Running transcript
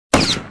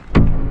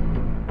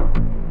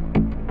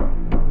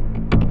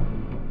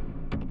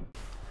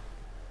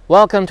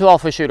Welcome to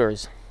Alpha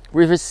Shooters.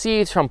 We've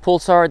received from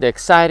Pulsar the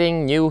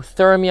exciting new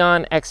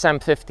Thermion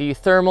XM50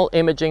 thermal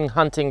imaging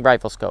hunting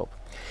rifle scope.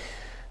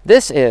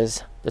 This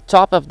is the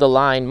top of the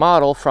line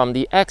model from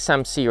the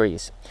XM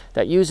series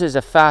that uses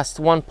a fast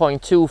 1.2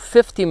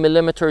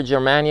 50mm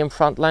Germanium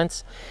front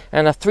lens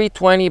and a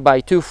 320 by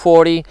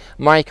 240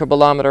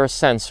 microbolometer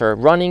sensor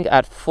running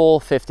at full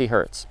 50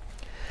 Hz.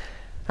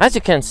 As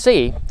you can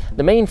see,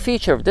 the main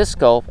feature of this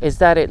scope is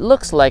that it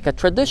looks like a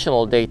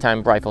traditional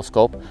daytime rifle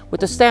scope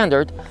with a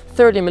standard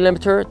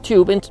 30mm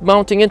tube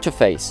mounting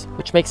interface,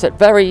 which makes it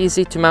very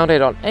easy to mount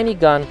it on any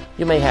gun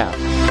you may have.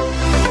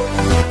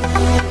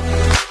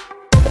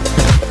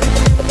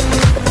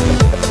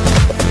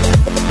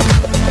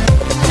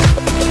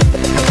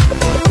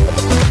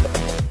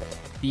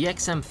 The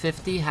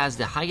XM50 has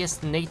the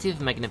highest native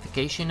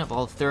magnification of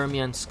all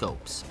Thermion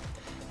scopes.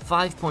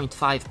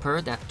 5.5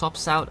 per that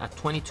tops out at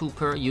 22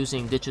 per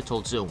using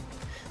digital zoom.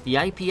 The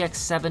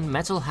IPX7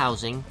 metal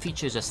housing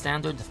features a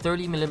standard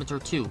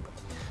 30mm tube,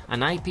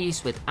 an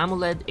eyepiece with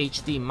AMOLED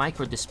HD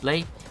micro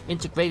display,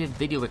 integrated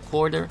video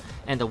recorder,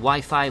 and a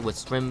Wi-Fi with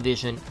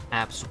StreamVision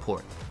app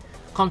support.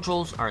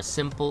 Controls are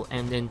simple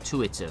and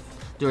intuitive.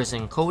 There is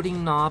an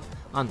encoding knob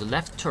on the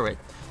left turret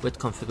with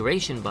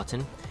configuration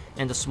button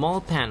and a small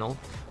panel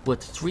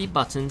with 3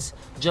 buttons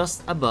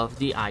just above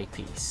the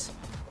eyepiece.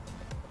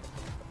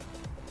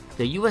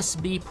 The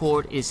USB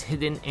port is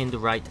hidden in the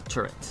right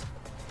turret.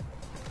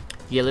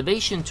 The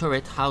elevation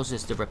turret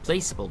houses the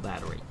replaceable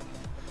battery.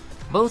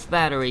 Both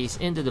batteries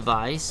in the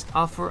device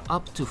offer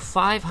up to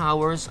 5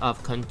 hours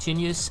of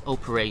continuous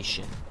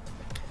operation.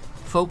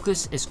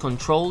 Focus is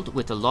controlled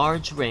with a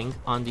large ring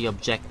on the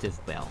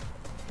objective bell.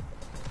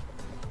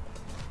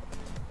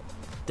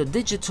 The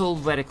digital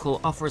reticle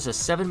offers a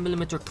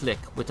 7mm click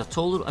with a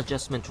total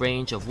adjustment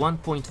range of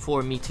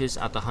 1.4 meters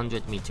at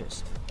 100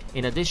 meters.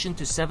 In addition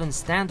to 7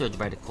 standard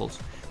reticles,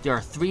 there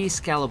are 3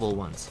 scalable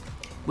ones,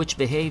 which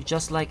behave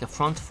just like a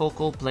front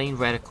focal plane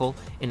reticle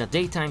in a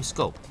daytime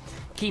scope,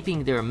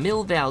 keeping their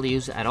mil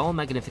values at all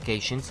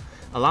magnifications,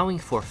 allowing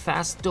for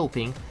fast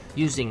doping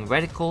using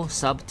reticle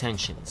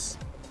sub-tensions.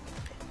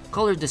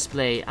 Color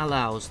display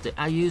allows the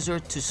user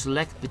to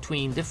select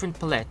between different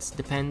palettes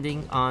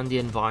depending on the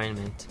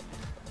environment.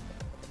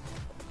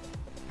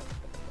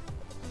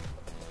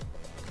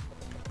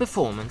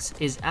 Performance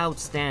is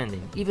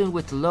outstanding, even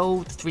with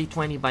low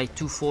 320 by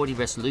 240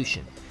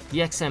 resolution. The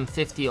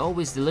XM50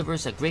 always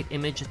delivers a great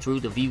image through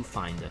the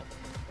viewfinder.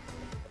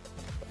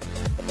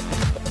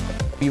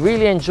 We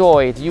really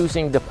enjoyed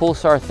using the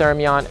Pulsar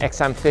Thermion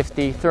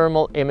XM50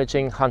 thermal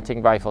imaging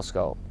hunting rifle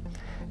scope.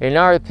 In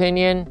our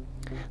opinion,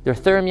 the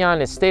Thermion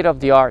is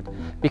state-of-the-art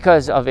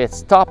because of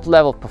its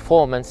top-level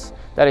performance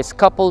that is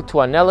coupled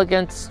to an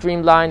elegant,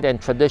 streamlined, and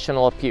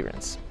traditional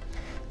appearance.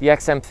 The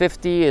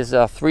XM50 is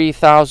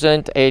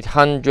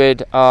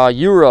 3,800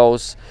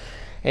 euros,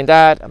 and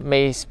that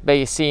may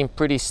seem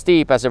pretty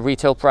steep as a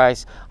retail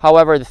price.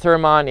 However, the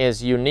Thermion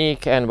is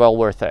unique and well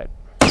worth it.